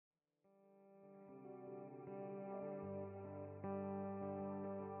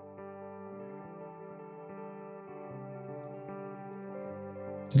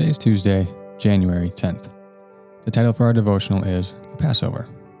Today is Tuesday, January 10th. The title for our devotional is The Passover.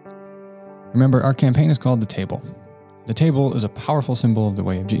 Remember, our campaign is called The Table. The table is a powerful symbol of the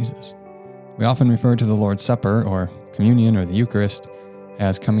way of Jesus. We often refer to the Lord's Supper, or communion, or the Eucharist,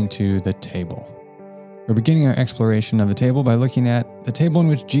 as coming to the table. We're beginning our exploration of the table by looking at the table in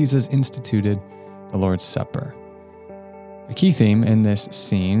which Jesus instituted the Lord's Supper. A key theme in this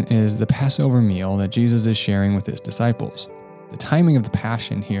scene is the Passover meal that Jesus is sharing with his disciples. The timing of the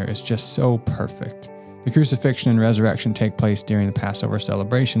Passion here is just so perfect. The crucifixion and resurrection take place during the Passover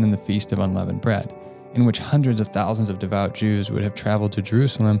celebration and the Feast of Unleavened Bread, in which hundreds of thousands of devout Jews would have traveled to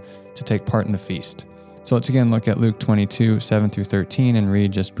Jerusalem to take part in the feast. So let's again look at Luke 22, 7 through 13 and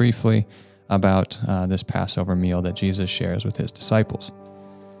read just briefly about this Passover meal that Jesus shares with his disciples.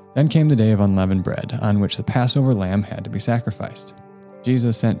 Then came the day of unleavened bread, on which the Passover lamb had to be sacrificed.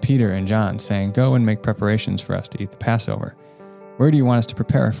 Jesus sent Peter and John, saying, "Go and make preparations for us to eat the Passover." "Where do you want us to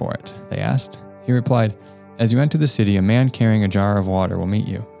prepare for it?" they asked. He replied, "As you enter the city, a man carrying a jar of water will meet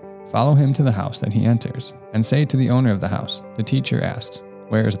you. Follow him to the house that he enters, and say to the owner of the house, 'The teacher asks,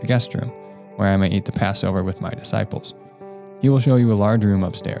 where is the guest room, where I may eat the Passover with my disciples?' He will show you a large room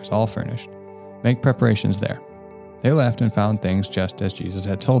upstairs, all furnished. Make preparations there." They left and found things just as Jesus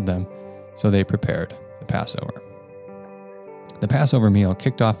had told them, so they prepared the Passover. The Passover meal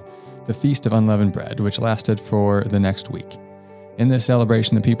kicked off the Feast of Unleavened Bread, which lasted for the next week. In this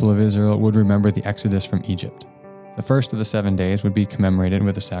celebration, the people of Israel would remember the Exodus from Egypt. The first of the 7 days would be commemorated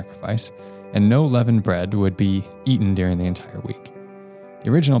with a sacrifice, and no leavened bread would be eaten during the entire week.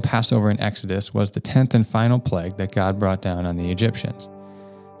 The original Passover in Exodus was the 10th and final plague that God brought down on the Egyptians.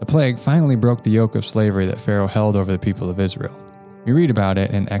 The plague finally broke the yoke of slavery that Pharaoh held over the people of Israel. We read about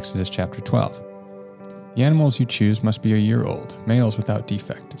it in Exodus chapter 12. "The animals you choose must be a year old, males without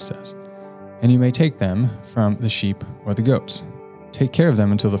defect," it says. "And you may take them from the sheep or the goats. Take care of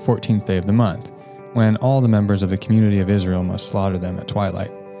them until the 14th day of the month, when all the members of the community of Israel must slaughter them at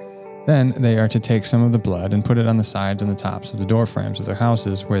twilight. Then they are to take some of the blood and put it on the sides and the tops of the door frames of their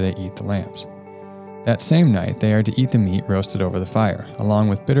houses where they eat the lambs. That same night they are to eat the meat roasted over the fire, along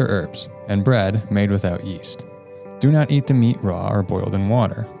with bitter herbs, and bread made without yeast. Do not eat the meat raw or boiled in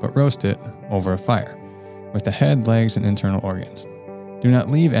water, but roast it over a fire, with the head, legs, and internal organs. Do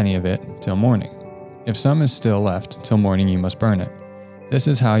not leave any of it till morning. If some is still left till morning, you must burn it. This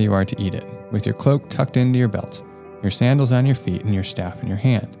is how you are to eat it, with your cloak tucked into your belt, your sandals on your feet, and your staff in your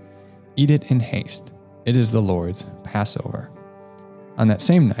hand. Eat it in haste. It is the Lord's Passover. On that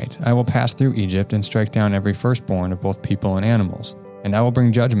same night, I will pass through Egypt and strike down every firstborn of both people and animals, and I will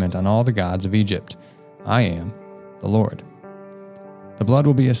bring judgment on all the gods of Egypt. I am the Lord. The blood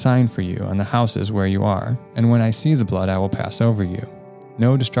will be a sign for you on the houses where you are, and when I see the blood, I will pass over you.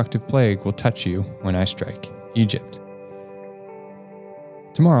 No destructive plague will touch you when I strike Egypt."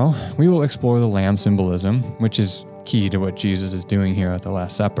 Tomorrow, we will explore the lamb symbolism, which is key to what Jesus is doing here at the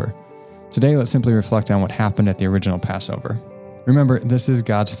Last Supper. Today, let's simply reflect on what happened at the original Passover. Remember, this is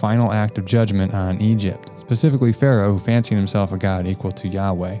God's final act of judgment on Egypt, specifically Pharaoh, who fancied himself a god equal to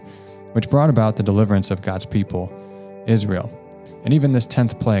Yahweh, which brought about the deliverance of God's people, Israel. And even this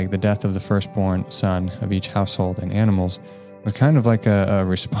 10th plague, the death of the firstborn son of each household and animals, was kind of like a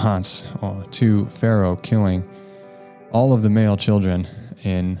response to Pharaoh killing all of the male children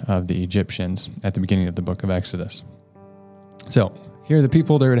of the Egyptians at the beginning of the book of Exodus. So, here are the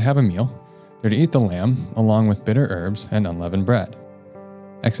people. They're to have a meal. They're to eat the lamb, along with bitter herbs and unleavened bread.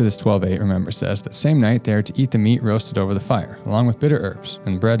 Exodus 12:8, remember, says that same night they are to eat the meat roasted over the fire, along with bitter herbs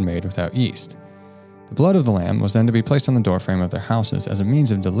and bread made without yeast. The blood of the lamb was then to be placed on the doorframe of their houses as a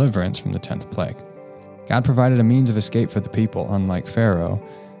means of deliverance from the 10th plague. God provided a means of escape for the people, unlike Pharaoh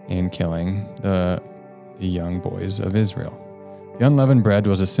in killing the young boys of Israel. The unleavened bread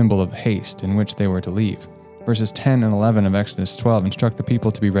was a symbol of haste in which they were to leave. Verses 10 and 11 of Exodus 12 instruct the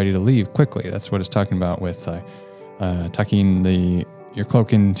people to be ready to leave quickly. That's what it's talking about with tucking your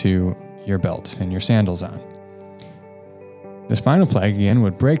cloak into your belt and your sandals on. This final plague, again,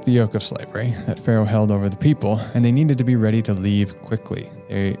 would break the yoke of slavery that Pharaoh held over the people, and they needed to be ready to leave quickly.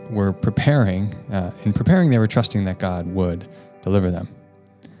 They were preparing. In preparing, they were trusting that God would deliver them.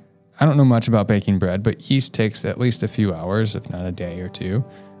 I don't know much about baking bread, but yeast takes at least a few hours, if not a day or two,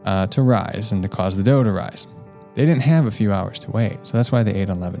 to rise and to cause the dough to rise. They didn't have a few hours to wait, so that's why they ate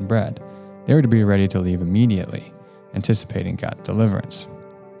unleavened bread. They were to be ready to leave immediately, anticipating God's deliverance.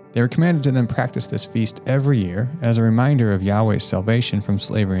 They were commanded to then practice this feast every year as a reminder of Yahweh's salvation from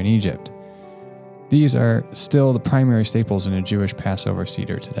slavery in Egypt. These are still the primary staples in a Jewish Passover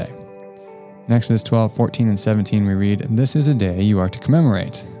Seder today. In Exodus 12:14 and 17 we read, "This is a day you are to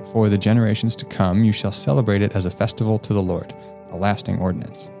commemorate. For the generations to come you shall celebrate it as a festival to the Lord. a lasting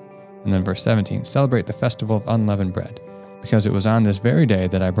ordinance. And then verse 17, celebrate the festival of unleavened bread, because it was on this very day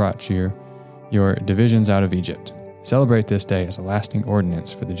that I brought you your divisions out of Egypt. Celebrate this day as a lasting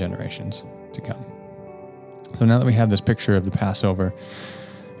ordinance for the generations to come. So now that we have this picture of the Passover,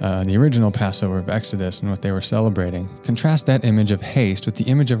 the original Passover of Exodus and what they were celebrating, contrast that image of haste with the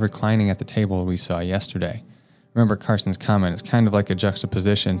image of reclining at the table we saw yesterday. Remember Carson's comment, it's kind of like a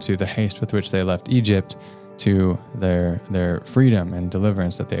juxtaposition to the haste with which they left Egypt to their freedom and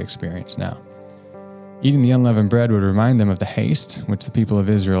deliverance that they experience now. Eating the unleavened bread would remind them of the haste which the people of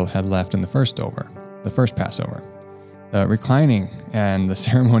Israel had left in the first Passover. Reclining and the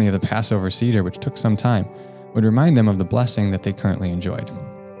ceremony of the Passover Seder, which took some time, would remind them of the blessing that they currently enjoyed.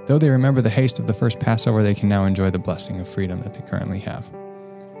 Though they remember the haste of the first Passover, they can now enjoy the blessing of freedom that they currently have.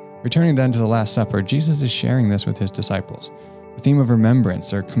 Returning then to the Last Supper, Jesus is sharing this with his disciples. The theme of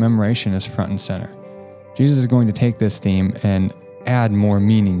remembrance or commemoration is front and center. Jesus is going to take this theme and add more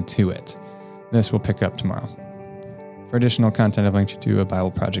meaning to it. This will pick up tomorrow. For additional content, I've linked you to a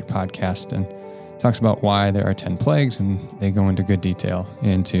Bible Project podcast and talks about why there are 10 plagues, and they go into good detail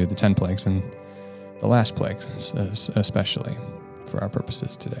into the 10 plagues and the last plague, especially for our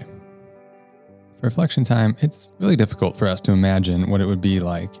purposes today. For reflection time, it's really difficult for us to imagine what it would be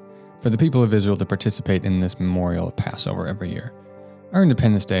like for the people of Israel to participate in this memorial of Passover every year. Our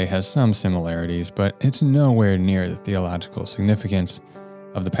Independence Day has some similarities, but it's nowhere near the theological significance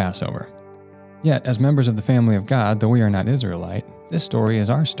of the Passover. Yet, as members of the family of God, though we are not Israelite, this story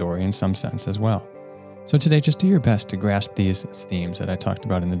is our story in some sense as well. So today, just do your best to grasp these themes that I talked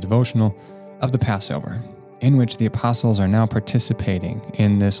about in the devotional of the Passover, in which the apostles are now participating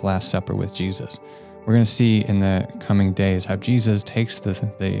in this Last Supper with Jesus. We're going to see in the coming days how Jesus takes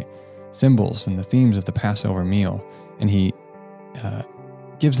the symbols and the themes of the Passover meal, and he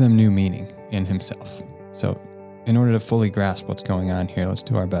gives them new meaning in himself. So in order to fully grasp what's going on here, let's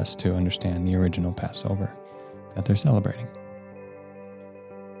do our best to understand the original Passover that they're celebrating.